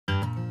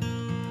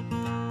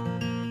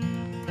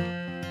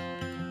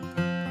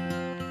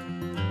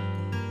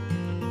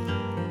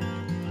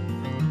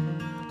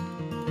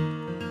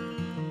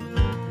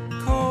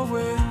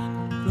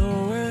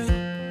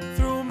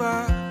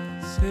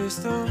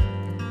crystal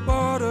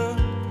water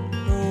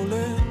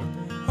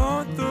rolling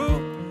on through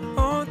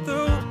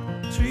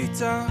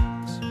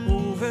treetops,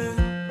 moving,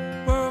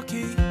 world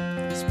keep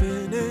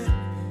spinning,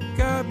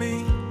 got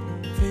me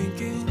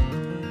thinking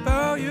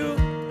about you.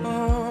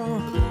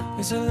 Oh,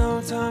 it's a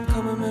long time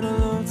coming, been a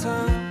long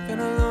time, been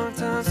a long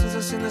time since I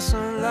seen the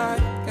sunlight,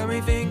 got me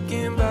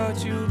thinking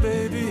about you,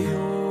 baby.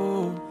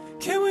 Oh,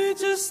 can we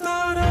just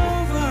start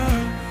over?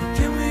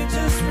 Can we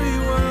just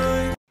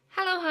rewind?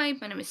 Hello, hi,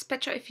 my name is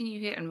Petra if you're new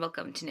here, and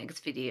welcome to next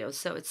video.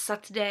 So it's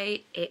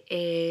Saturday, it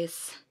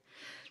is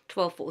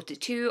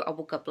 12:42. I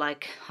woke up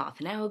like half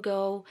an hour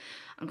ago.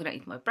 I'm gonna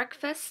eat my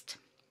breakfast.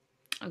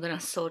 I'm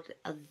gonna sort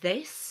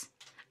this.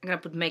 I'm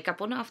gonna put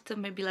makeup on after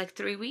maybe like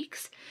 3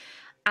 weeks,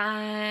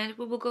 and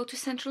we will go to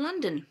central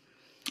London.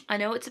 I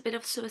know it's a bit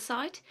of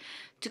suicide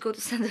to go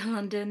to central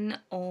London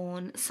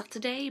on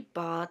Saturday,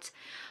 but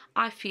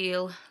I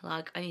feel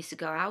like I need to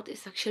go out.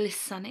 It's actually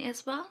sunny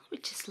as well,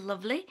 which is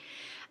lovely.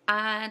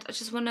 And I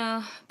just want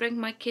to bring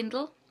my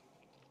Kindle,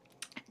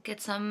 get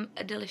some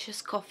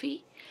delicious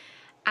coffee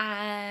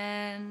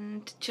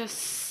and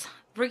just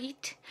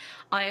read.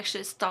 I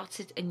actually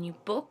started a new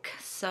book,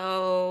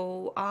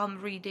 so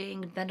I'm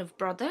reading Band of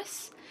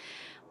Brothers,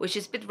 which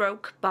is a bit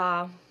rogue,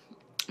 but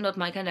not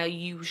my kind of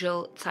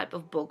usual type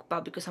of book,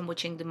 but because I'm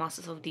watching The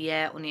Masters of the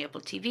Air on the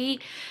Apple TV,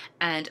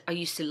 and I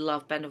used to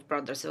love Band of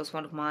Brothers. It was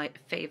one of my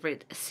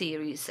favorite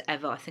series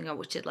ever. I think I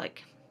watched it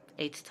like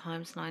 8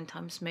 times, 9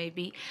 times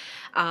maybe.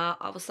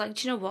 I was like,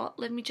 do you know what,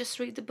 let me just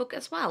read the book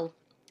as well,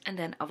 and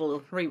then I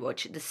will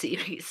rewatch the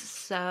series.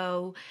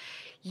 So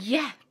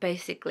yeah,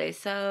 basically,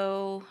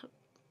 so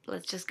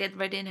let's just get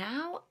ready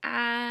now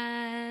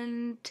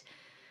and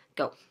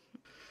go.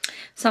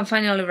 So I'm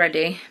finally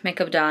ready,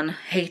 makeup done.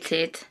 Hate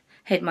it,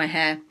 hate my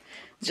hair,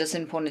 it's just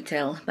in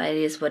ponytail, but it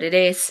is what it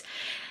is.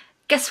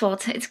 Guess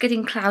what, it's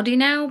getting cloudy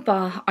now,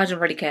 but I don't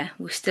really care,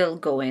 we're still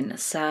going.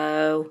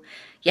 So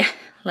yeah,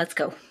 let's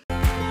go.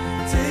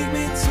 Take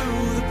me to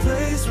the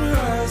place where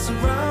I'm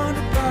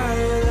surrounded by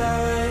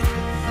light.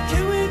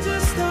 Can we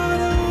just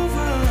start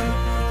over?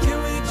 Can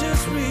we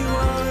just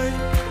rewind?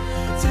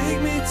 Take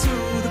me to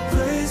the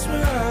place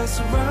where I'm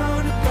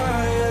surrounded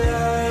by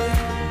light.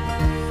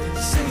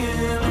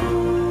 Singing,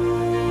 ooh,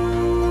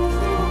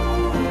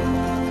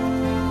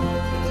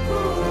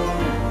 ooh,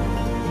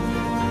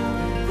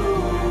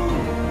 ooh.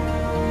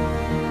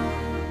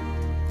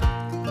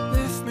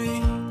 Lift me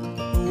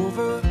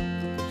over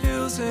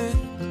hills and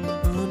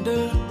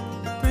under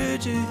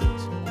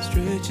bridges,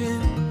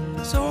 stretching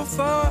so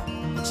far,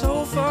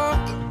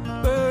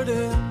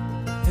 burden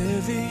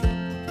heavy,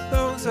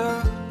 lungs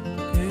are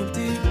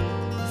empty,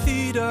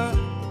 feet are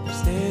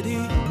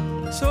steady,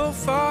 so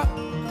far.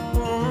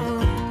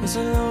 It's a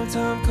long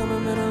time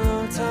coming, been a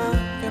long time,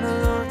 been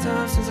a long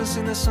time since I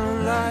seen the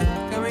sunlight,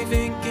 got me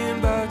thinking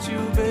about you,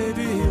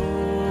 baby.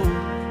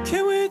 Oh,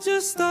 can we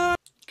just start?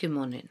 Good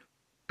morning.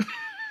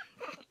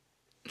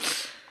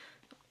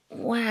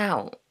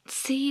 Wow,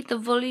 see the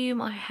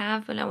volume I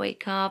have when I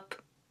wake up,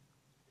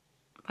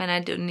 when I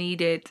don't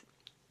need it,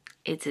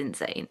 it's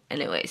insane.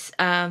 Anyways,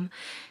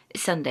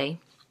 it's Sunday.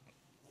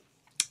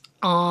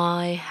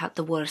 I had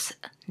the worst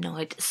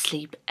night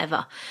sleep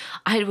ever.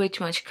 I had way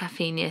too much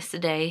caffeine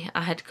yesterday.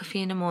 I had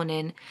coffee in the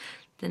morning,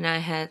 then I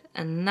had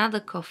another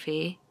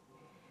coffee,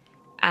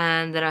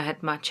 and then I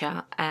had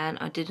matcha, and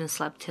I didn't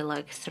sleep till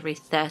like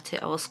 3:30.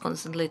 I was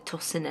constantly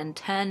tossing and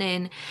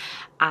turning,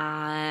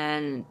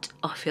 and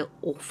I feel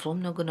awful,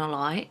 I'm not gonna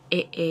lie.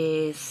 It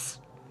is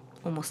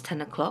almost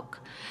 10 o'clock.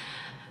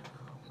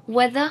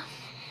 Weather,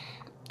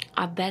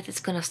 I bet it's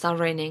gonna start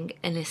raining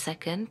in a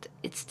second.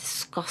 It's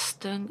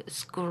disgusting,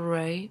 it's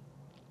grey,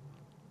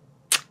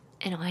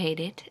 and I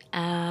hate it.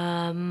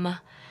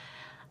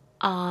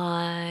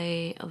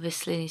 I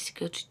obviously need to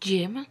go to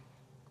gym,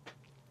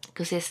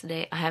 because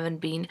yesterday I haven't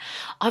been.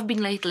 I've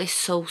been lately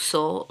so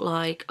sore,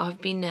 like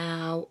I've been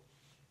now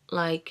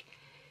like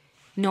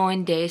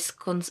 9 days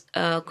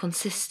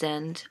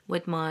consistent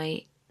with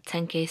my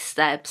 10k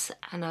steps,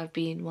 and I've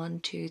been 1,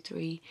 2,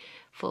 3,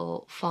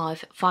 4,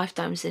 5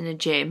 times in the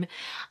gym.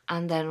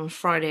 And then on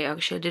Friday I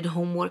actually did a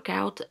home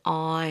workout.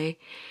 I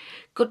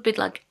got a bit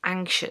like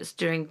anxious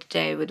during the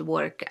day with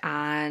work,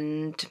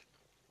 and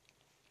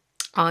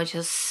I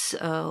just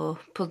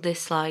put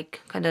this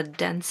like kind of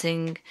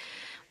dancing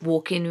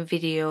walking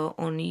video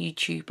on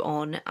YouTube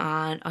on,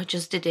 and I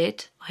just did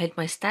it. I hit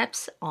my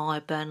steps. I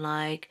burned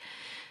like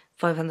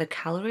 500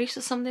 calories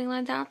or something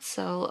like that,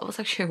 so it was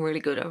actually really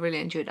good. I really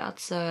enjoyed that.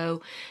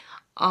 So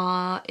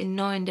in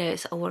 9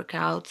 days I work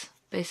out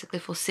basically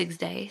for 6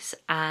 days,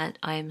 and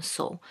I am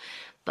sore,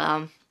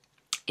 but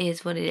it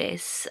is what it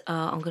is.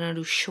 I'm gonna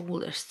do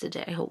shoulders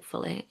today,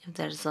 hopefully, if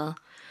there's a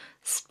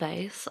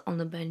space on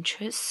the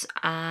benches,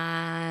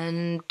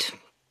 and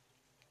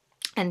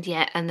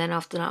yeah, and then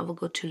after that we'll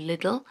go to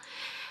Lidl,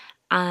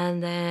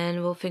 and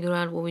then we'll figure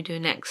out what we do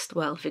next.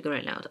 Well,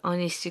 figuring out, I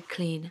need to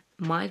clean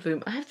my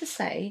room. I have to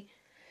say,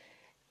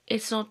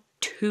 it's not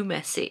too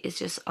messy, it's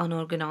just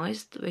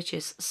unorganized, which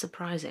is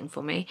surprising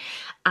for me.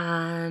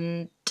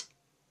 And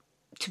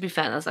to be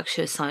fair, that's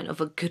actually a sign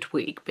of a good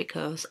week,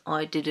 because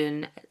I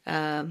didn't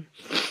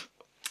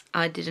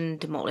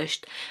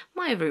demolish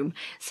my room,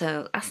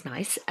 so that's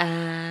nice.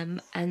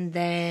 And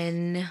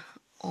then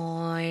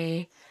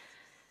I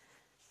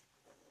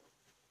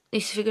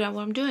need to figure out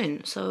what I'm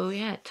doing. So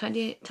yeah,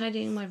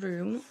 tidying my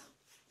room.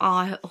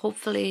 I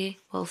hopefully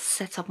will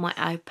set up my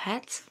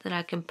iPad that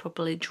I can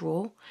properly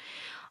draw.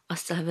 I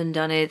still haven't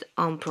done it.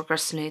 I'm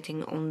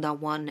procrastinating on that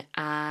one,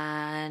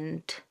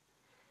 and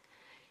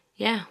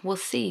yeah, we'll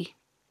see.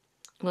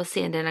 We'll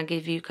see, and then I'll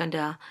give you kind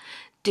of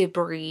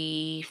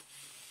debrief.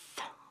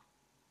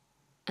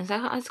 Is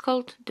that how it's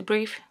called?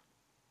 Debrief?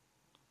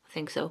 I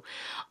think so.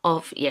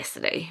 Of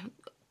yesterday,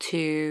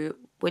 to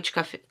which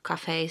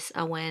cafes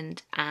I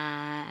went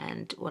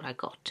and what I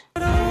got.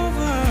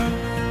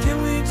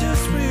 Can we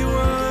just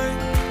rewind?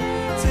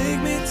 Take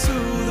me to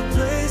the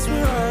place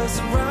where I was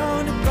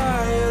surrounded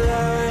by your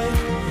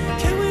light.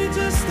 Can we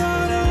just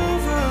start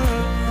over?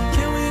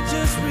 Can we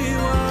just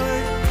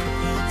rewind?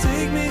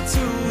 Take me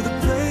to the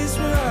place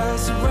where I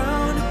was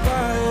surrounded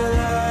by your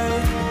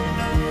light.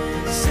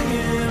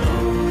 Singing,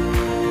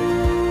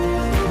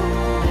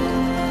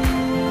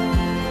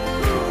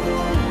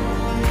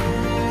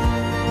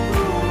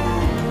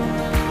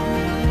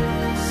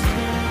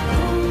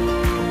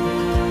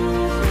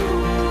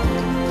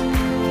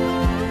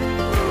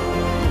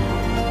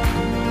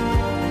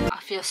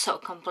 so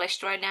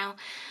accomplished right now.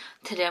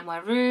 Today in my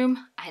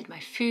room, I had my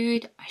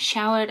food, I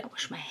showered, I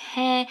washed my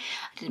hair,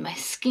 I did my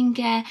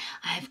skincare,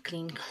 I have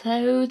clean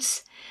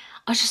clothes.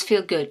 I just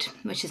feel good,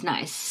 which is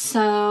nice.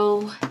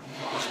 So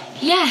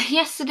yeah,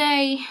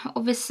 yesterday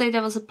obviously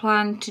there was a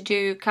plan to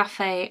do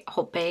cafe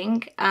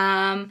hopping.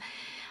 I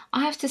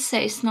have to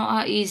say it's not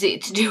that easy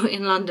to do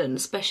in London,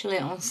 especially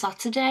on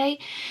Saturday.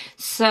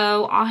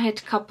 So I had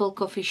a couple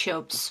coffee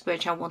shops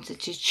which I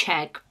wanted to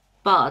check,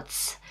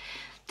 but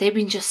they've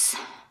been just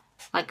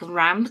like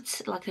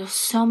ramped, like there were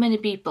so many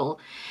people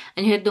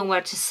and you had nowhere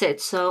to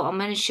sit, so I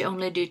managed to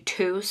only do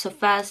 2. So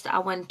first I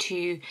went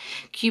to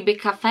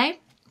Qubic Cafe.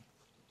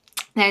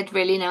 They had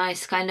really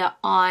nice kind of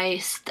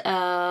iced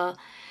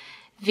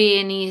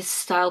Viennese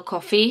style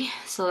coffee,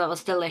 so that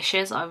was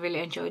delicious. I really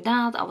enjoyed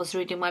that. I was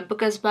reading my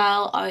book as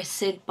well. I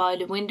sit by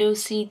the window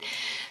seat,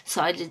 so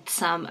I did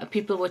some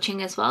people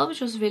watching as well, which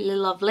was really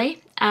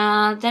lovely.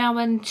 Then I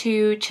went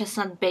to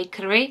Chestnut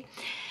Bakery.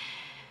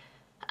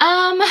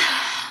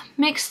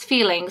 Mixed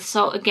feelings.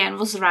 So again,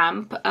 was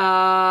ramp.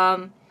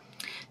 Not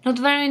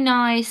very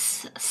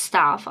nice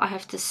stuff, I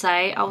have to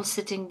say. I was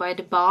sitting by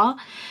the bar,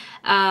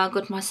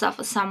 got myself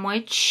a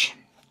sandwich.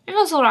 It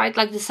was alright,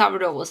 like the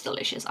sourdough was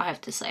delicious, I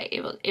have to say.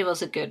 It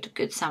was a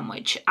good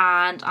sandwich.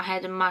 And I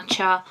had a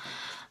matcha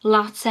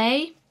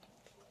latte,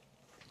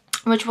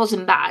 which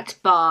wasn't bad,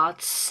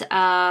 but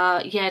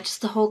yeah, just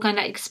the whole kind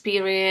of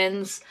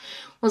experience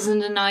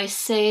wasn't the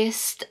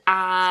nicest,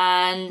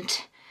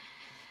 and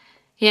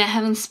yeah, I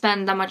haven't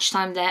spent that much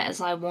time there as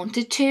I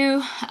wanted to.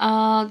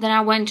 Then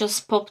I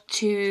just popped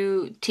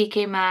to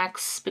TK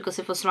Maxx because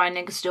it was right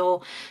next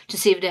door to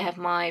see if they have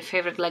my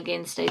favorite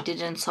leggings. They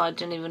didn't, so I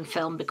didn't even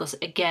film because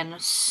again,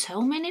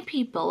 so many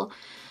people.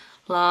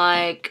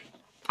 Like,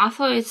 I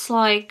thought it's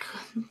like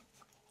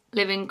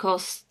living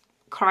cost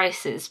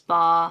crisis,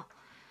 but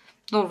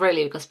not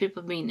really, because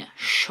people have been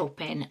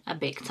shopping a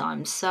big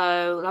time.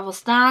 So that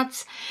was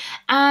that.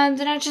 And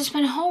then I just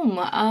went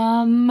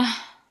home.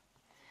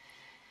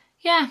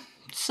 Yeah,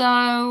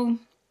 so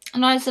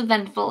not as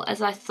eventful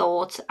as I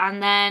thought.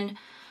 And then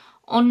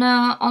on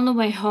the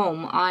way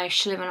home, when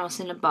I was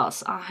in the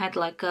bus, I had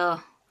like I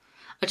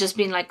just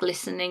been like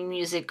listening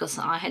music because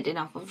I had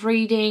enough of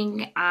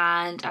reading,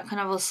 and I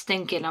kind of was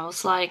thinking, I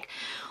was like,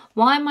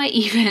 why am I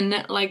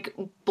even like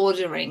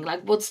bothering?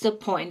 Like, what's the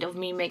point of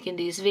me making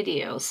these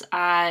videos?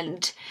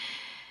 And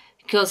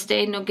because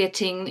they're not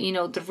getting, you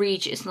know, the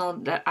reach is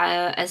not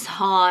as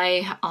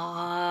high.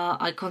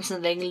 I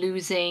constantly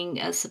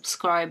losing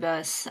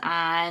subscribers,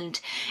 and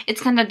it's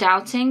kind of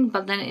doubting.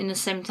 But then in the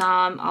same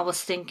time, I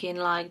was thinking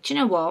like, do you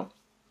know what?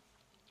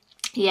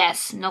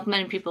 Yes, not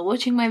many people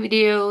watching my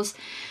videos,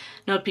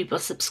 not people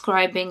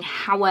subscribing.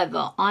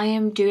 However, I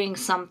am doing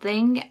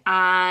something,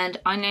 and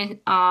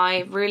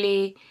I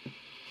really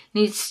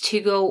needs to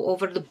go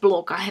over the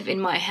block I have in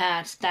my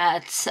head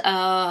that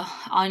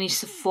I need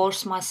to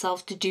force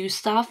myself to do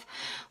stuff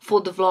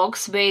for the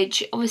vlogs,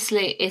 which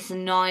obviously is a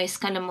nice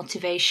kind of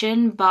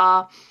motivation,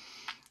 but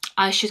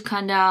I should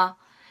kind of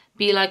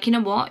be like, you know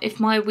what, if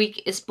my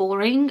week is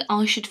boring,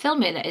 I should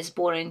film it as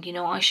boring, you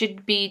know. I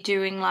should be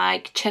doing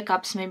like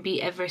checkups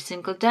maybe every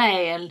single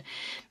day and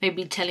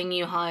maybe telling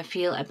you how I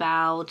feel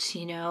about,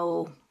 you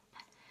know,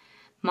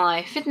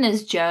 my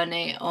fitness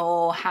journey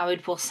or how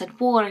it was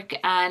at work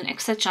and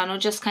etc.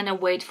 Not just kind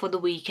of wait for the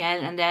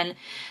weekend and then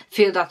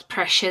feel that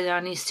pressure that I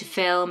need to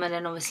film, and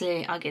then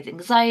obviously I get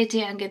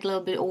anxiety and get a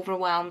little bit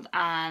overwhelmed,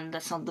 and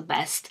that's not the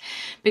best.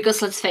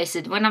 Because let's face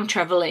it, when I'm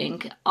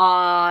traveling,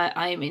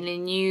 I'm in a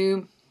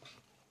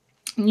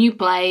new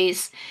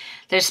place.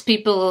 there's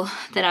people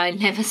that I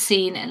never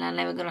seen and I'm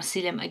never gonna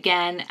see them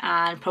again,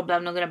 and probably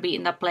I'm not gonna be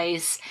in that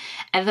place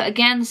ever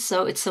again.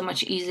 So it's so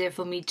much easier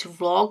for me to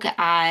vlog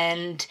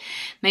and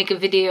make a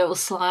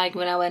videos like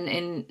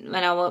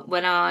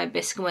when I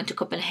basically went to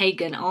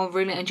Copenhagen. I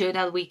really enjoyed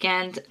that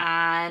weekend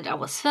and I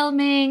was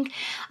filming.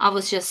 I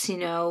was just, you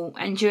know,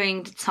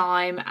 enjoying the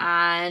time,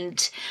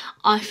 and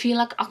I feel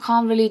like I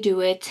can't really do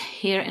it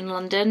here in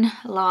London.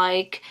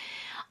 Like,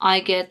 I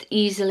get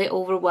easily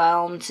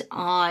overwhelmed.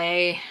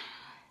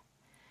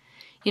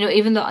 You know,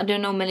 even though I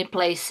don't know many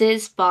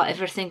places, but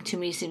everything to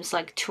me seems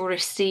like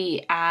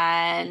touristy,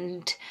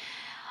 and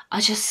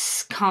I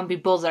just can't be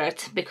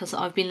bothered because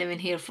I've been living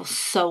here for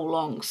so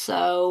long.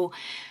 So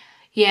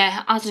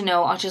yeah, I don't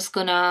know, I'm just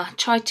gonna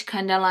try to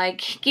kind of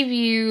like give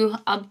you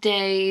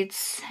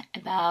updates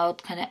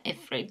about kind of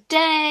every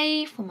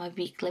day for my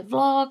weekly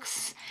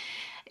vlogs.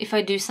 If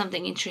I do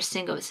something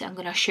interesting, obviously I'm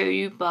gonna show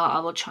you, but I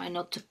will try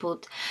not to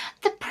put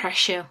the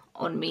pressure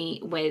on me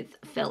with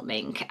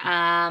filming.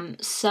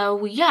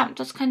 So yeah,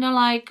 that's kind of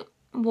like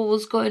what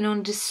was going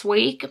on this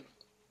week.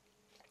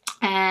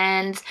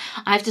 And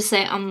I have to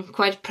say I'm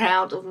quite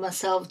proud of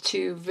myself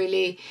to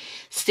really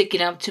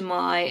sticking up to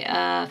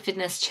my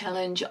fitness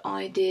challenge.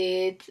 I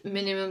did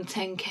minimum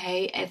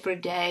 10k every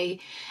day.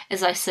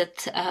 As I said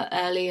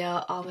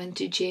earlier, I went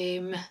to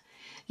gym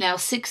now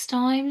 6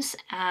 times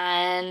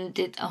and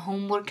did a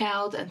home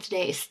workout, and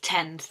today is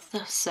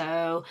 10th,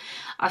 so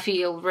I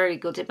feel very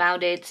good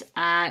about it.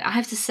 And I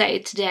have to say,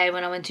 today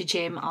when I went to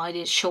gym I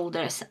did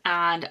shoulders,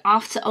 and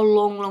after a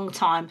long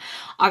time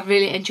I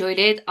really enjoyed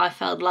it. I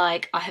felt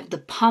like I have the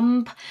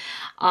pump.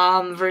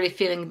 I'm really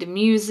feeling the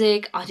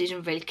music. I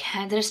didn't really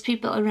care there's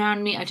people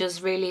around me. I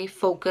just really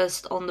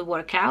focused on the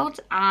workout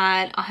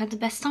and I had the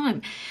best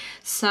time.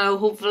 So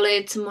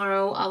hopefully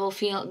tomorrow I will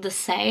feel the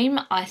same.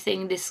 I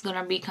think this is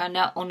gonna be kind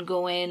of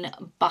ongoing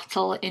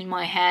battle in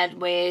my head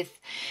with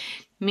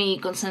me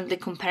constantly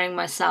comparing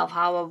myself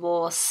how I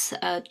was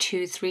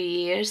 2-3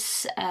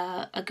 years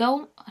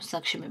ago. It's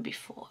actually maybe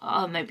 4,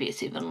 or maybe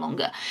it's even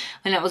longer,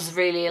 when I was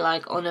really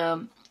like on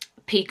a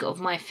peak of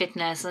my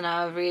fitness and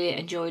I really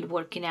enjoyed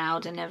working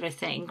out and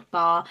everything.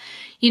 But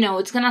you know,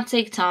 it's gonna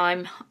take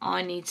time.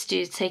 I need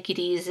to take it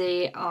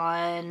easy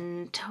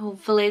and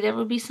hopefully there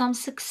will be some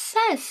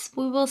success.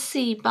 We will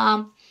see.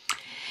 But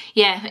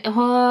yeah,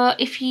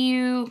 if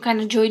you kind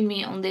of join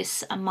me on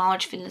this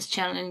March fitness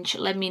challenge,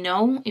 let me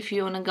know. If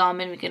you're on a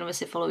Garmin, we can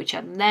obviously follow each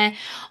other there,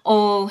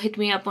 or hit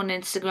me up on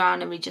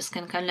Instagram and we just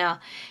can kind of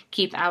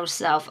keep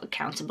ourselves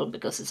accountable,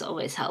 because it's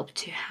always helped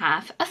to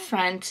have a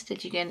friend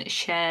that you can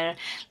share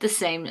the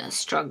same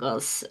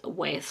struggles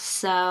with.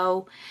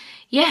 So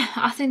yeah,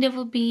 I think that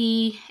will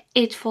be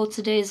it for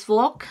today's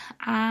vlog,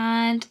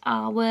 and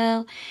I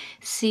will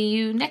see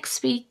you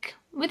next week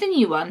with a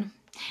new one.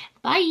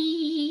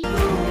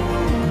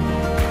 Bye!